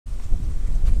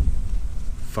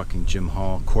Fucking Jim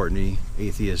Hall, Courtney,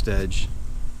 Atheist Edge.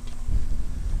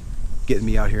 Getting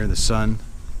me out here in the sun.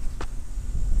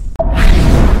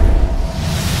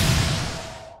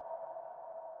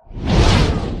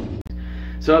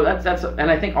 So that's and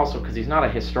I think also because he's not a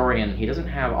historian, he doesn't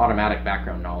have automatic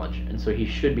background knowledge, and so he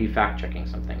should be fact-checking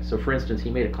something. So for instance, he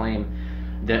made a claim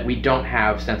that we don't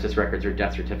have census records or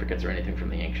death certificates or anything from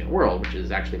the ancient world, which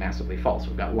is actually massively false.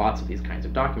 We've got lots of these kinds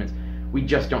of documents. We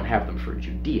just don't have them for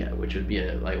Judea, which would be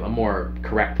a more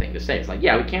correct thing to say. It's like,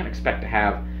 yeah, we can't expect to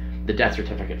have the death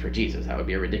certificate for Jesus. That would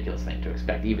be a ridiculous thing to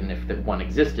expect, even if the one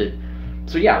existed.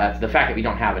 So yeah, that's the fact that we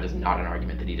don't have it is not an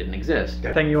argument that he didn't exist.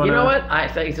 You know what? I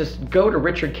say just go to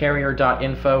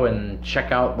richardcarrier.info and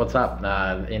check out what's up.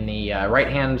 In the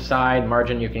right-hand side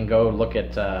margin, you can go look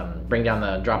at, bring down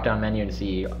the drop-down menu and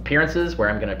see appearances, where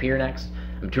I'm going to appear next.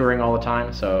 I'm touring all the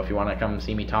time, so if you want to come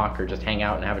see me talk or just hang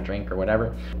out and have a drink or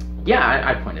whatever. Yeah,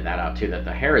 I pointed that out too, that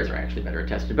the Herods are actually better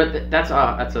attested. But that's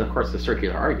of course the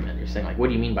circular argument. You're saying, like, what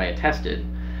do you mean by attested?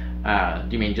 Do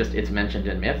you mean just it's mentioned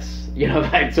in myths? You know,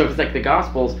 like, so it's like the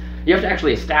Gospels, you have to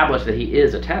actually establish that he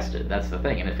is attested. That's the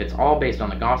thing. And if it's all based on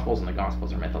the Gospels, and the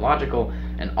Gospels are mythological,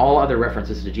 and all other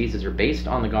references to Jesus are based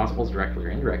on the Gospels directly or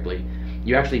indirectly,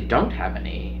 you actually don't have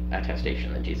any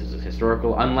attestation that Jesus is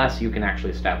historical, unless you can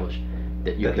actually establish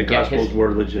that you that can the get Gospels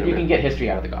were legitimate. You can get history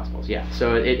out of the Gospels, yeah.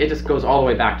 So it just goes all the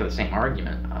way back to the same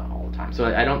argument all the time. So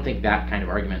I don't think that kind of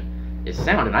argument is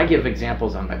sound. And I give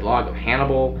examples on my blog of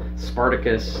Hannibal,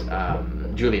 Spartacus,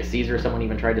 Julius Caesar, someone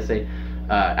even tried to say,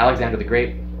 Alexander the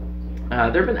Great.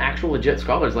 There have been actual legit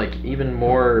scholars, like even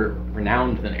more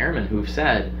renowned than Ehrman, who've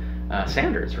said,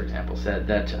 Sanders, for example, said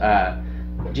that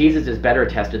Jesus is better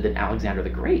attested than Alexander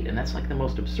the Great. And that's like the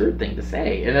most absurd thing to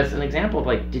say. And that's an example of,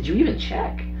 like, did you even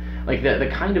check? Like, the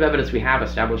kind of evidence we have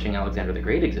establishing Alexander the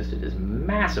Great existed is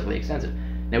massively extensive.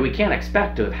 Now, we can't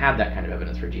expect to have had that kind of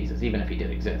evidence for Jesus, even if he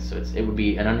did exist. So it would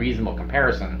be an unreasonable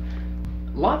comparison.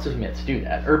 Lots of myths do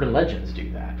that. Urban legends do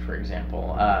that, for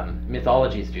example.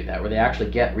 Mythologies do that, where they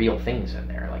actually get real things in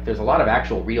there. Like, there's a lot of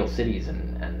actual real cities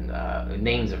and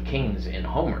names of kings in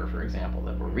Homer, for example,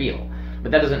 that were real.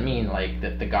 But that doesn't mean, like,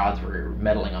 that the gods were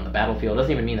meddling on the battlefield. It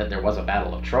doesn't even mean that there was a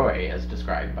Battle of Troy, as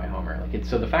described by Homer. Like,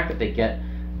 so the fact that they get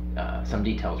some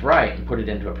details right and put it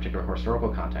into a particular historical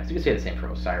context. You could say the same for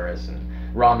Osiris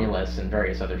and Romulus and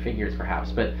various other figures,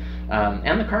 perhaps. But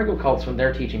and the Cargill cults from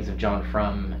their teachings of John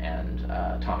Frum and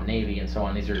Tom Navy and so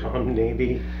on. These are Tom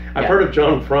Navy. I've heard of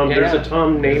John Frum. Yeah, There's a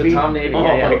Tom Navy. There's a Tom Navy. Oh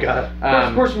my God.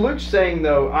 Of course, Luke's saying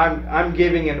though, I'm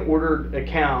giving an ordered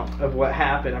account of what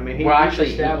happened. I mean,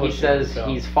 he says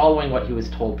he's following what he was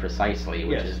told precisely,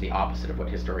 which Yes. is the opposite of what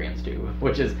historians do,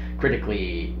 which is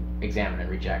critically examine and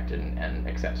reject and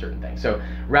accept certain things. So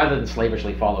rather than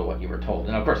slavishly follow what you were told,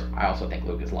 and of course I also think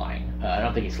Luke is lying. I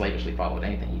don't think he slavishly followed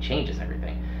anything. He changes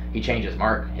everything. He changes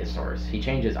Mark, his source. He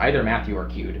changes either Matthew or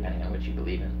Q, depending on which you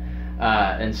believe in.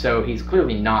 And so he's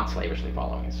clearly not slavishly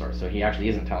following his source. So he actually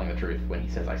isn't telling the truth when he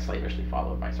says I slavishly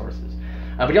followed my sources.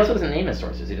 But he also doesn't name his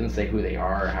sources. He doesn't say who they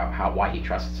are, why he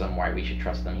trusts them, why we should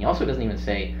trust them. He also doesn't even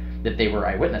say that they were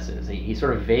eyewitnesses. He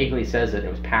sort of vaguely says that it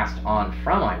was passed on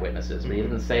from eyewitnesses, but he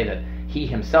doesn't say that he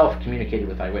himself communicated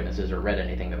with eyewitnesses or read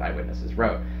anything that eyewitnesses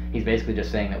wrote. He's basically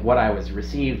just saying that what I was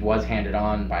received was handed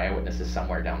on by eyewitnesses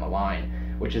somewhere down the line,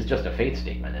 which is just a faith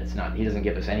statement. It's not. He doesn't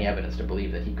give us any evidence to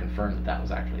believe that he confirmed that that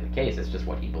was actually the case. It's just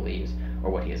what he believes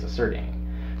or what he is asserting.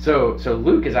 So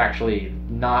Luke is actually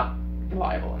not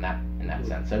reliable in that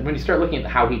sense. And when you start looking at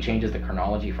how he changes the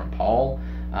chronology from Paul,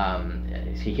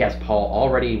 he has Paul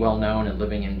already well known and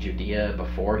living in Judea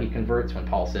before he converts, when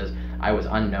Paul says, I was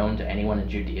unknown to anyone in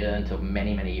Judea until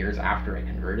many, many years after I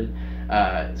converted.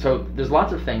 So there's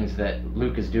lots of things that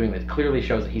Luke is doing that clearly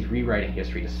shows that he's rewriting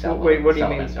history to sell. Wait, what do you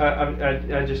mean?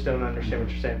 I just don't understand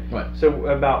what you're saying. What? So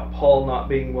about Paul not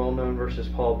being well known versus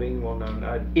Paul being well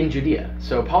known. In Judea.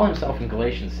 So Paul himself in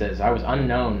Galatians says, I was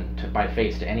unknown by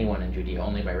face to anyone in Judea,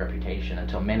 only by reputation,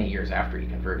 until many years after he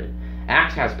converted.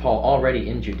 Acts has Paul already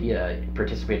in Judea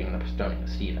participating in the stoning of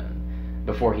Stephen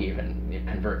before he even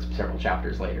converts several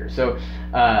chapters later. So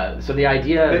the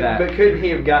idea but couldn't he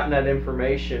have gotten that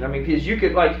information? I mean, because you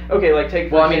could take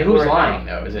for example, who's lying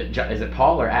though? Is it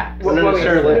Paul or Acts? Well, not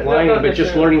necessarily lying, but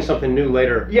just learning something new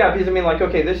later. Yeah, because I mean,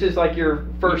 this is like your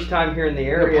first time here in the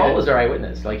area. No, Paul is our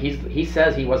eyewitness. Like he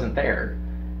says he wasn't there.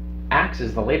 Acts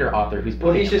is the later author who's putting.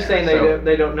 Well, he's just saying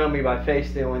they don't know me by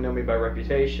face; they only know me by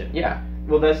reputation. Yeah.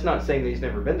 Well, that's not saying that he's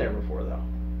never been there before, though.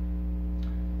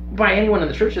 By anyone in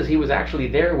the churches, he was actually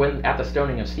there at the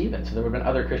stoning of Stephen, so there would have been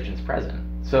other Christians present.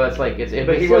 So it's like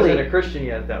But he wasn't a Christian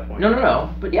yet at that point.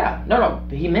 No. But yeah, no.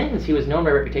 He means he was known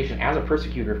by reputation as a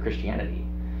persecutor of Christianity.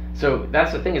 So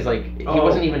that's the thing is like he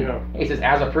wasn't even. He says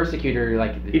as a persecutor,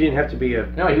 like he didn't have to be a.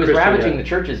 No, he was Christian ravaging yet. the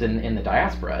churches in the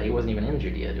diaspora. He wasn't even in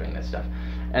Judea doing this stuff.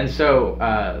 And so,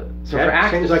 so That for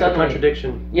Acts seems to like a suddenly,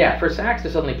 contradiction. yeah, for Acts to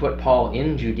suddenly put Paul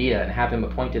in Judea and have him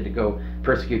appointed to go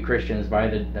persecute Christians by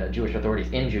the Jewish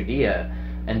authorities in Judea,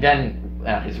 and then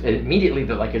immediately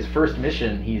his first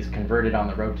mission, he's converted on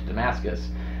the road to Damascus.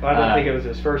 I don't think it was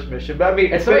his first mission, but I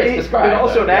mean, it's the way it's described, but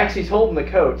also though, in Acts he's holding the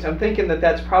coats. I'm thinking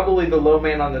that's probably the low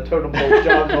man on the totem pole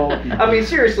John's holding. I mean,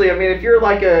 seriously, I mean, if you're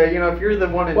like if you're the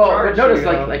one in charge. Well, notice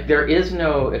like there is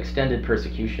no extended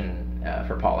persecution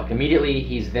for Paul. Like immediately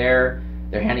he's there,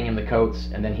 they're handing him the coats,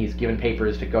 and then he's given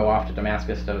papers to go off to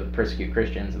Damascus to persecute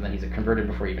Christians, and then he's converted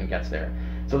before he even gets there.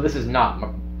 So this is not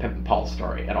Paul's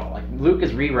story at all. Like Luke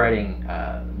is rewriting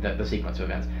the sequence of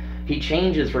events. He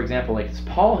changes, for example, like it's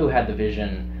Paul who had the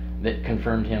vision that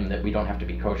confirmed him that we don't have to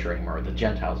be kosher anymore, or the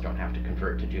Gentiles don't have to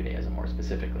convert to Judaism more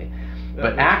specifically.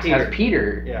 But Acts has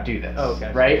Peter do this,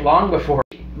 right? Long before.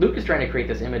 Luke is trying to create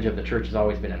this image of the church has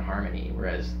always been in harmony,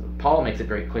 whereas Paul makes it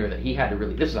very clear that he had to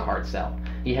really, this is a hard sell.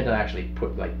 He had to actually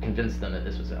convince them that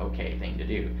this was an okay thing to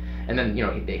do. And then,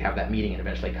 they have that meeting and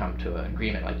eventually come to an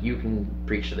agreement, like you can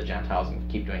preach to the Gentiles and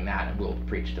keep doing that, and we'll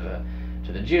preach to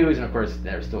the Jews. And of course,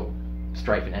 there's still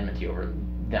strife and enmity over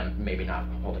them maybe not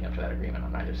holding up to that agreement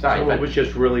on either side. Someone was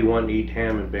just really wanting to eat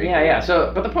ham and bacon. Yeah.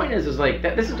 So, but the point is like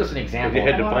this is just an example.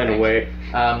 They had to find a way.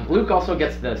 Luke also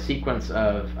gets the sequence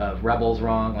of rebels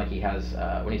wrong. Like he has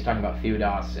when he's talking about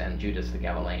Theudas and Judas the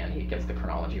Galilean, he gets the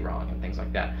chronology wrong and things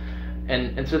like that.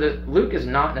 And so Luke is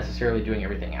not necessarily doing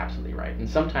everything absolutely right. And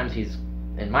sometimes he's,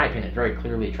 in my opinion, very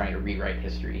clearly trying to rewrite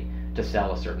history to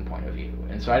sell a certain point of view.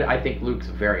 And so I think Luke's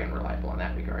very unreliable in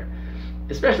that regard.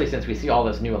 Especially since we see all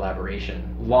this new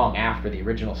elaboration long after the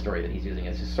original story that he's using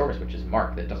as his source, which is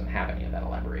Mark, that doesn't have any of that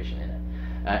elaboration in it.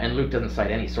 And Luke doesn't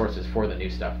cite any sources for the new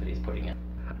stuff that he's putting in.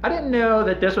 I didn't know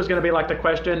that this was going to be like the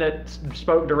question that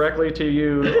spoke directly to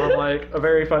you on like a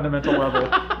very fundamental level.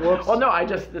 Whoops. Well, no,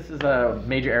 this is a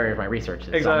major area of my research.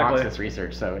 It's Exactly. Marxist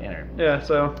research, so, Yeah,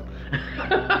 so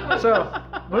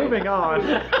moving on.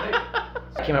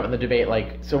 Came up with the debate,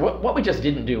 so what we just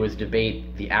didn't do was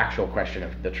debate the actual question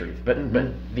of the truth, but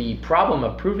the problem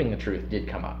of proving the truth did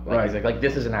come up. Like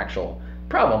this is an actual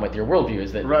problem with your worldview,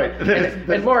 is that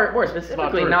and more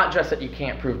specifically, not just that you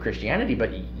can't prove Christianity,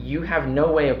 but you have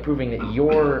no way of proving that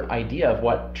your idea of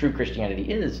what true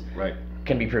Christianity is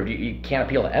can be proved. You can't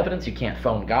appeal to evidence. You can't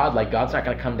phone God. Like God's not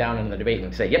going to come down into the debate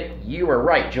and say, "Yep, you were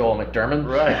right, Joel McDermott."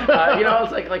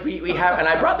 It's like we have, and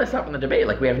I brought this up in the debate.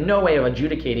 Like we have no way of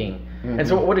adjudicating. And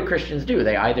so what do Christians do?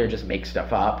 They either just make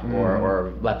stuff up,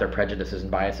 or let their prejudices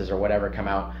and biases or whatever come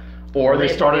out, or they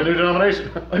start a new denomination.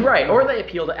 Right, or they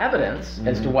appeal to evidence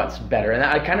as to what's better. And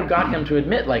I kind of got him to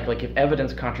admit, like if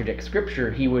evidence contradicts Scripture,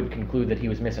 he would conclude that he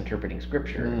was misinterpreting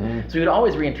Scripture. So he would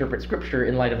always reinterpret Scripture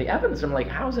in light of the evidence. I'm like,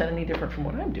 how is that any different from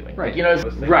what I'm doing? Right.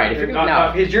 Like, right. If you're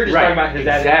because you're just talking about his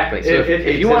exactly. So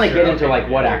if you want to get into like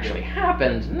what okay. actually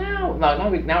happened, now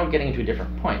we're getting into a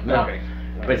different point. Now,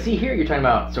 but see here, you're talking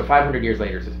about 500 years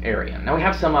later, it's Arian. Now we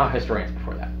have some historians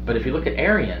before that, but if you look at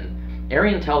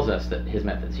Arian tells us that his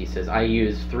methods, he says, I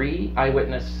use 3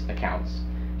 eyewitness accounts.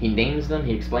 He names them,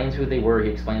 he explains who they were,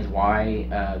 he explains why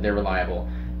they're reliable,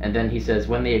 and then he says,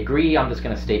 when they agree, I'm just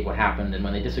going to state what happened, and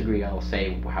when they disagree, I'll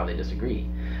say how they disagree.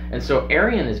 And so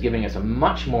Arian is giving us a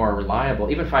much more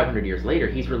reliable, even 500 years later,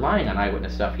 he's relying on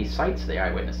eyewitness stuff, he cites the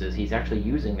eyewitnesses, he's actually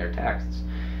using their texts.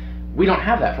 We don't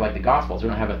have that for like the Gospels. We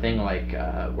don't have a thing like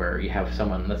where you have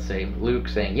someone, let's say Luke,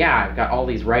 saying, yeah, I've got all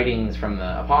these writings from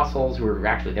the apostles who were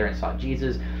actually there and saw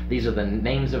Jesus. These are the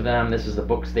names of them. This is the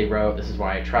books they wrote. This is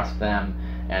why I trust them.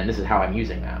 And this is how I'm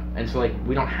using them. And so like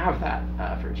we don't have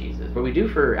that for Jesus. But we do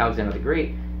for Alexander the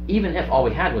Great, even if all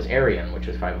we had was Arian, which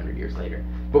was 500 years later.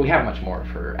 But we have much more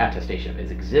for attestation of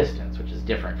his existence, which is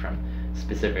different from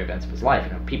specific events of his life.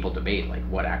 People debate like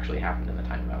what actually happened in the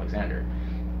time of Alexander.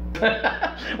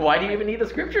 Why do you even need the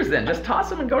scriptures then? Just toss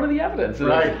them and go to the evidence.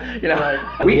 Right.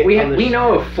 We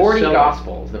know of 40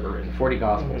 gospels that were written, 40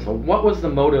 gospels. So what was the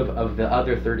motive of the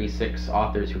other 36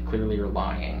 authors who clearly are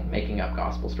lying, making up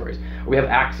gospel stories? We have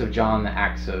Acts of John, the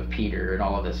Acts of Peter, and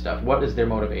all of this stuff. What is their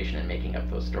motivation in making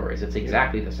up those stories? It's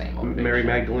exactly the same motivation. Mary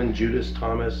Magdalene, Judas,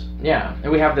 Thomas. Yeah,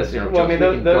 and we have this. Well,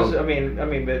 mentioning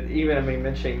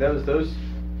those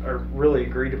are really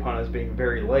agreed upon as being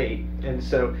very late, and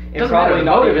probably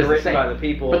not even written by the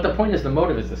people. But the point is, the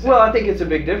motive is the same. Well, I think it's a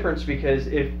big difference because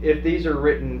if these are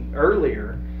written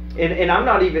earlier, and I'm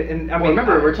not even.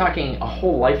 Remember, we're talking a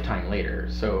whole lifetime later,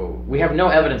 so we have no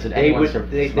evidence that anyone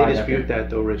they dispute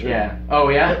that though, Richard. Yeah. Oh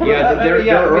yeah. Yeah,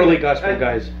 they're early gospel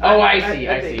guys. Oh, I see.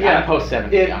 I'm post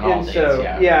 70 on all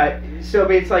dates. So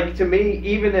it's like, to me,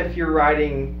 even if you're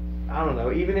writing, I don't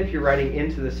know, even if you're writing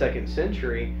into the 2nd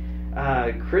century,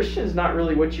 Christian's not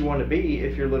really what you want to be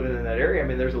if you're living in that area. I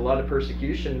mean, there's a lot of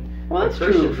persecution. Well, that's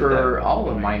true for all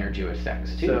the minor Jewish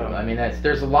sects too. So, I mean,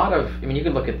 there's a lot of. I mean, you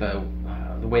could look at the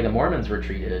way the Mormons were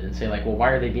treated and say, like, well,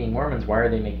 why are they being Mormons? Why are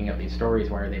they making up these stories?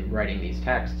 Why are they writing these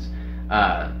texts?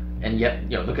 And yet,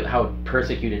 look at how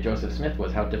persecuted Joseph Smith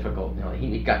was. How difficult.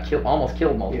 He got killed, almost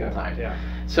killed multiple times. Yeah.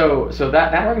 So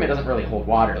that argument doesn't really hold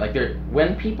water. Like,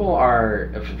 when people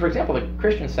are, for example, the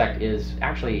Christian sect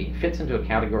actually fits into a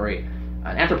category,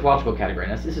 an anthropological category.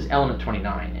 And this is element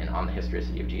 29 on the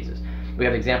historicity of Jesus. We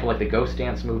have an example like the ghost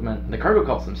dance movement. The cargo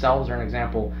cults themselves are an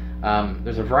example.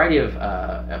 There's a variety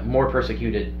of more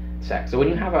persecuted sects. So when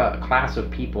you have a class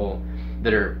of people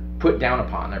that are put down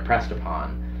upon, they're pressed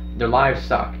upon, their lives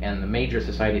suck, and the major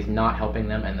society is not helping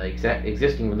them, and the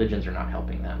existing religions are not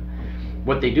helping them.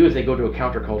 What they do is they go to a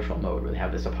countercultural mode where they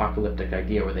have this apocalyptic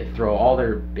idea where they throw all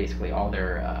their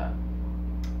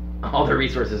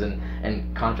resources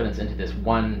and confidence into this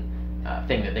one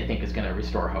thing that they think is going to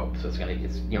restore hope. So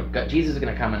Jesus is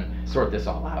going to come and sort this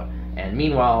all out, and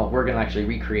meanwhile we're going to actually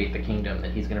recreate the kingdom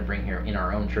that he's going to bring here in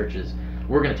our own churches.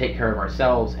 We're going to take care of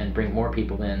ourselves and bring more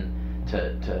people in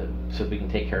so we can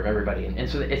take care of everybody. And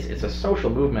so it's a social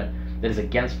movement that is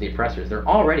against the oppressors. They're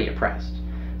already oppressed.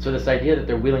 So this idea that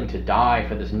they're willing to die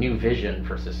for this new vision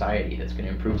for society that's going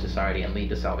to improve society and lead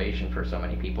to salvation for so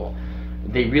many people,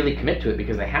 they really commit to it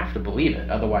because they have to believe it.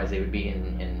 Otherwise they would be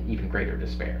in even greater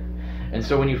despair. And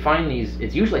so when you find these,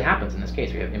 it usually happens in this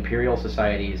case. We have imperial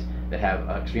societies that have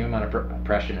an extreme amount of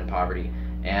oppression and poverty,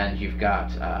 and you've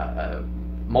got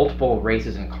multiple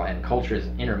races and cultures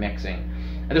intermixing.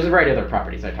 And there's a variety of other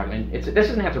properties I talk about. This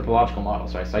is an anthropological model,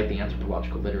 so I cite the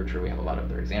anthropological literature. We have a lot of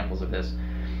other examples of this.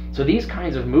 So these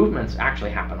kinds of movements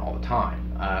actually happen all the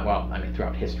time.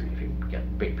 Throughout history, if you get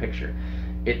the big picture.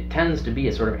 It tends to be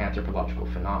a sort of anthropological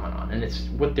phenomenon. And it's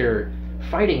what they're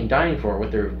fighting and dying for,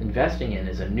 what they're investing in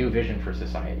is a new vision for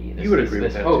society. You would agree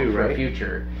with that hope too, for right? a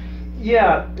future.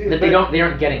 Yeah. That they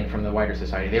aren't getting from the wider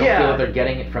society. They don't feel that they're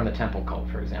getting it from the temple cult,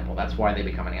 for example. That's why they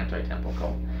become an anti-temple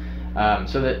cult.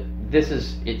 So that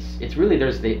it's really,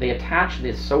 they attach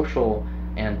this social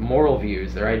and moral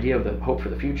views, their idea of the hope for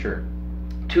the future,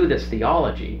 to this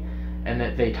theology, and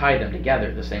that they tie them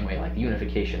together the same way like the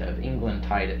unification of England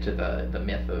tied it to the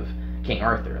myth of King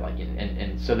Arthur,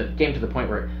 and so that it came to the point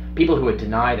where people who would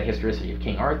deny the historicity of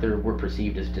King Arthur were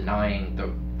perceived as denying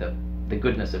the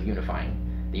goodness of unifying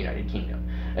the United Kingdom.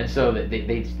 And so that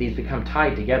these become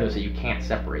tied together, so you can't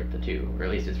separate the two, or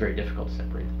at least it's very difficult to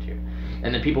separate the two.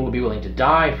 And then people will be willing to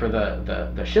die for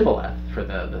the shibboleth, for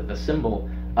the symbol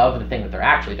of the thing that they're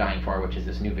actually dying for, which is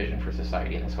this new vision for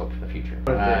society and this hope for the future.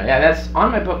 That's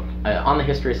on my book, on the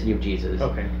historicity of Jesus.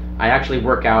 Okay. I actually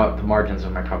work out the margins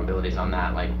of my probabilities on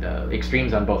that, like the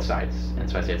extremes on both sides. And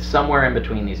so I say it's somewhere in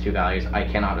between these two values. I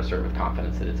cannot assert with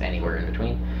confidence that it's anywhere in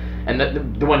between. And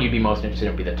the one you'd be most interested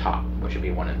in would be the top, which would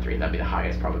be 1 in 3. That'd be the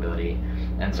highest probability.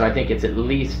 And so I think it's at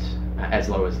least as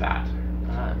low as that,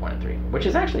 1 in 3, which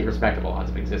is actually respectable odds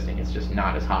of existing. It's just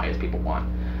not as high as people want.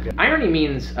 Yeah. Irony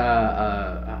means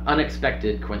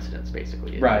unexpected coincidence,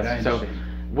 basically. Right, I so understand.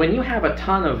 when you have a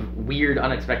ton of weird,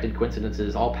 unexpected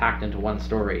coincidences all packed into one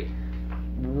story,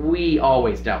 we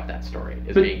always doubt that story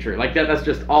as being true. Like that's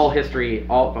just all history,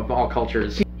 all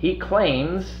cultures. He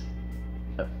claimed?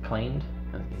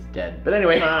 He's dead. But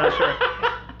anyway. Sure.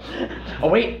 Oh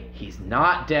wait, he's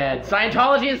not dead.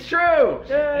 Scientology is true!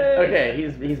 Yay!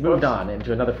 Okay, he's moved on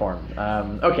into another form.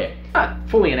 Okay, not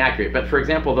fully inaccurate, but for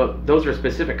example, those are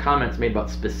specific comments made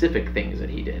about specific things that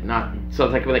he did. Not so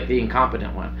it's like the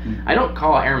incompetent one. Mm-hmm. I don't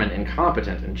call Ehrman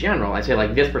incompetent in general. I say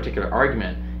like this particular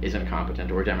argument is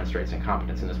incompetent or demonstrates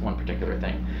incompetence in this one particular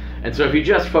thing. And so if you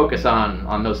just focus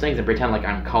on those things and pretend like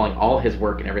I'm calling all his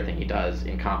work and everything he does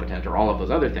incompetent or all of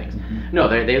those other things, no,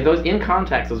 those in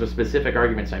context, those are specific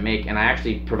arguments I make, and I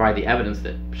actually provide the evidence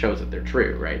that shows that they're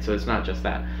true, right? So it's not just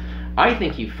that. I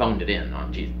think he phoned it in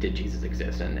on did Jesus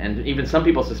exist, and even some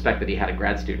people suspect that he had a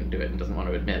grad student do it and doesn't want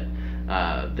to admit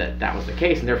that was the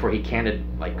case, and therefore he can't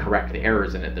correct the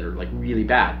errors in it that are really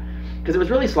bad. Because it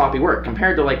was really sloppy work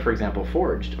compared to, for example,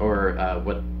 Forged, or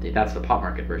that's the pop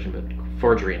market version, but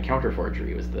Forgery and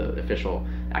Counter-Forgery was the official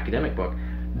academic book.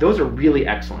 Those are really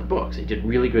excellent books. He did a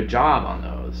really good job on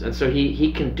those. And so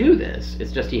he can do this.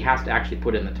 It's just he has to actually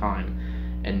put in the time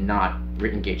and not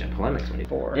engage in polemics when he's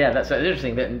bored. Yeah, that's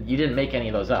interesting that you didn't make any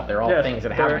of those up. They're all things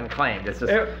that have been claimed. It's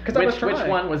just which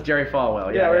one was Jerry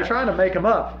Falwell? Yeah, we were trying to make them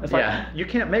up. It's like, you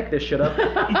can't make this shit up.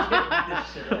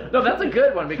 No, that's a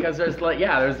good one because there's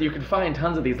you can find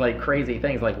tons of these crazy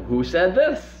things like who said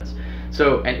this.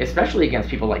 So, and especially against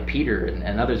people like Peter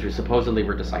and others who supposedly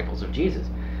were disciples of Jesus.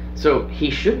 So he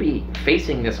should be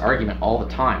facing this argument all the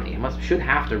time. And he should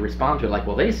have to respond to it like,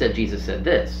 well, they said Jesus said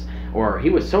this, or he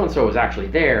was so-and-so was actually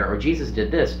there, or Jesus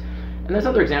did this. And there's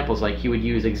other examples, like he would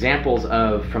use examples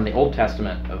from the Old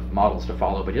Testament of models to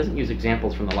follow, but he doesn't use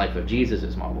examples from the life of Jesus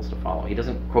as models to follow. He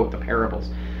doesn't quote the parables.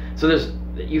 So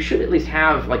you should at least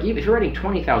have, like, even if you're writing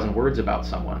 20,000 words about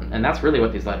someone, and that's really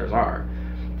what these letters are,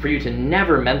 for you to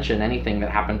never mention anything that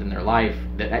happened in their life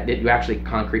that you actually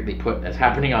concretely put as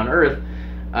happening on Earth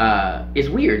is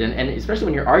weird. And especially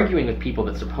when you're arguing with people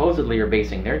that supposedly are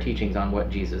basing their teachings on what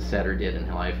Jesus said or did in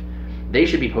life, they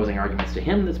should be posing arguments to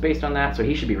him that's based on that, so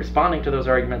he should be responding to those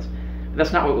arguments. But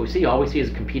that's not what we see. All we see is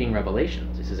competing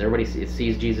revelations. He says everybody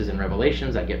sees Jesus in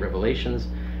Revelations, I get revelations.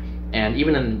 And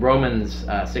even in Romans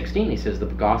 16, he says the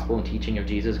gospel and teaching of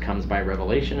Jesus comes by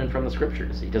revelation and from the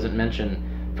scriptures. He doesn't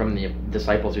mention from the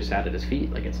disciples who sat at his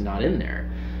feet, like it's not in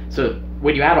there. So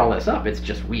when you add all this up, it's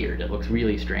just weird. It looks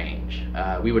really strange.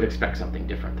 We would expect something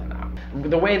different than that.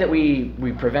 The way that we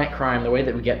prevent crime, the way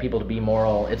that we get people to be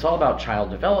moral, it's all about child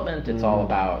development. It's all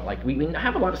about, like, we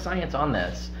have a lot of science on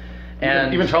this.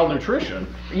 And even child nutrition.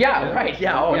 Yeah, right.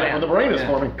 Yeah. Oh, man. When the brain is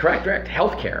forming. Correct.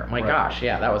 Healthcare. My Right. gosh.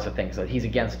 Yeah, that was the thing. So he's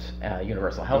against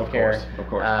universal healthcare. Of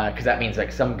course. Because that means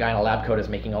like some guy in a lab coat is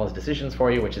making all his decisions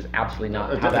for you, which is absolutely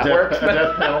not A how death- that works. a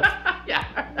death panel. Yeah.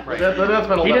 Right. That's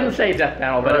been a He lot. didn't say death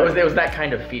panel, but it was that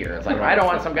kind of fear. It's like, I don't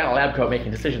want some guy in a lab coat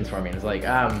making decisions for me. And it's like,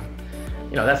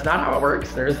 that's not how it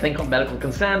works. There's a thing called medical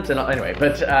consent, and anyway.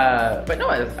 But no,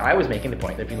 I was making the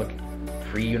point that if you look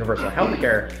at free universal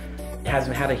healthcare, it has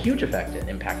had a huge effect in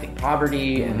impacting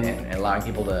poverty and allowing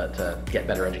people to get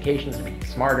better educations, to be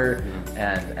smarter,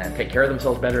 and take care of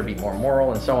themselves better, be more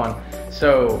moral, and so on.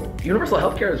 So universal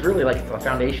healthcare is really like the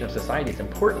foundation of society. It's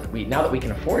important. Now that we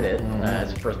can afford it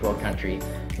as a first world country,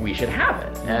 we should have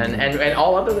it. And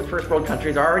all other first world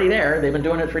countries are already there. They've been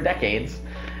doing it for decades.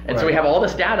 And so we have all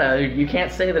this data. You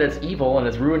can't say that it's evil and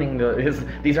it's ruining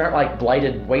these aren't like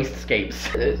blighted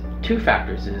wastescapes. Two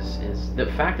factors is the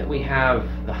fact that we have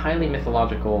the highly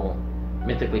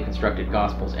mythically constructed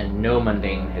gospels and no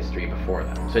mundane history before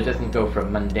them. So it doesn't go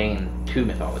from mundane to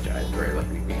mythologized, where like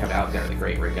we have Alexander the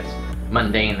Great, where it gets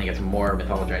mundane and it gets more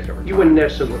mythologized over time. You wouldn't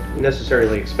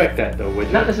necessarily expect that, though, would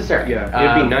you? Not necessarily.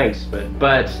 Yeah, it'd be nice,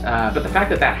 but the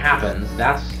fact that happens,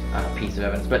 that's a piece of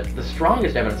evidence. But the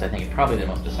strongest evidence, I think, is probably the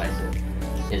most decisive,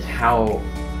 is how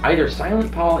either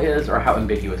silent Paul is or how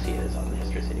ambiguous he is on the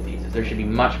historicity of Jesus. There should be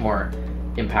much more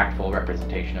impactful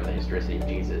representation of the historicity of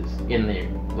Jesus in the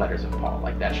letters of Paul.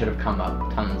 Like, that should have come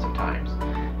up tons of times,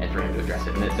 and for him to address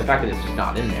it. And the fact that it's just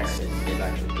not in there is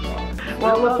actually bizarre.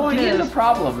 Well, the point is a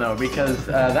problem though, because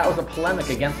that was a polemic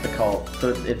against the cult, so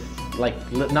it's like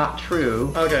not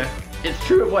true. Okay. It's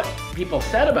true of what people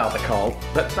said about the cult,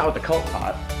 but it's not what the cult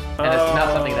taught, and it's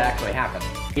not something that actually happened.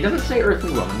 He doesn't say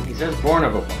earthly woman, he says born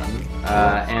of a woman,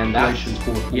 and that's,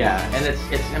 and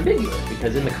it's ambiguous,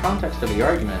 because in the context of the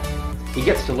argument, he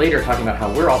gets to later talking about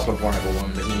how we're also born of a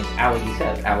woman, but he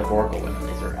says allegorical women.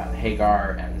 These are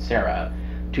Hagar and Sarah,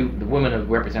 the woman who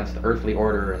represents the earthly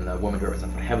order and the woman who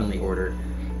represents the heavenly order.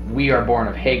 We are born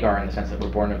of Hagar in the sense that we're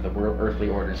born of the earthly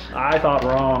orders. I thought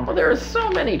wrong. Well, there are so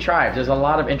many tribes. There's a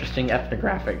lot of interesting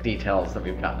ethnographic details that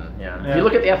we've gotten. Yeah. If you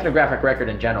look at the ethnographic record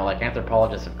in general, like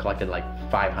anthropologists have collected like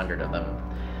 500 of them.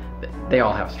 They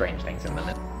all have strange things in them.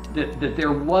 That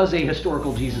there was a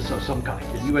historical Jesus of some kind,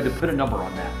 and you had to put a number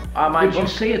on that. Would you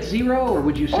say it's 0, or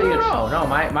would you say it's... No.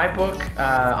 My book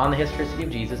on the historicity of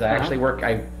Jesus, I actually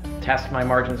I test my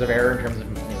margins of error in terms of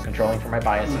controlling for my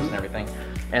biases and everything.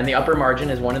 And the upper margin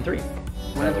is 1 in 3.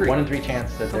 1 in 3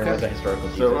 chance that there was a historical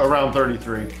Jesus. So around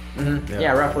 33.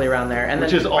 Yeah, roughly around there. And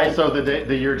which then is also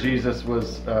the year Jesus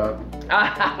was... well,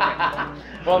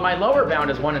 my lower bound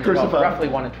is 1 in 12, Crucified. roughly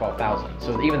 1 in 12,000.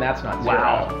 So even that's not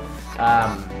 0.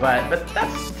 But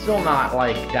that's still not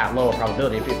like that low a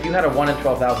probability. If you had a 1 in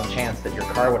 12,000 chance that your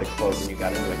car would explode when you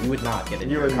got into it, you would not get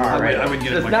into your car, right? I would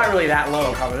get It's not really that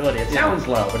low a probability. It sounds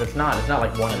low, but it's not. It's not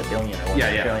like 1 in a billion or 1 in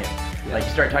a trillion. Like,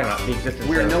 you start talking about the existence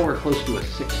We're of... nowhere close to a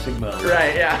 6 sigma.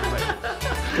 Right, yeah.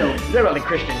 So, you know about the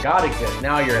Christian God exists.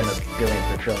 Now you're in the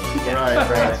billions or trillions.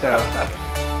 Right. So...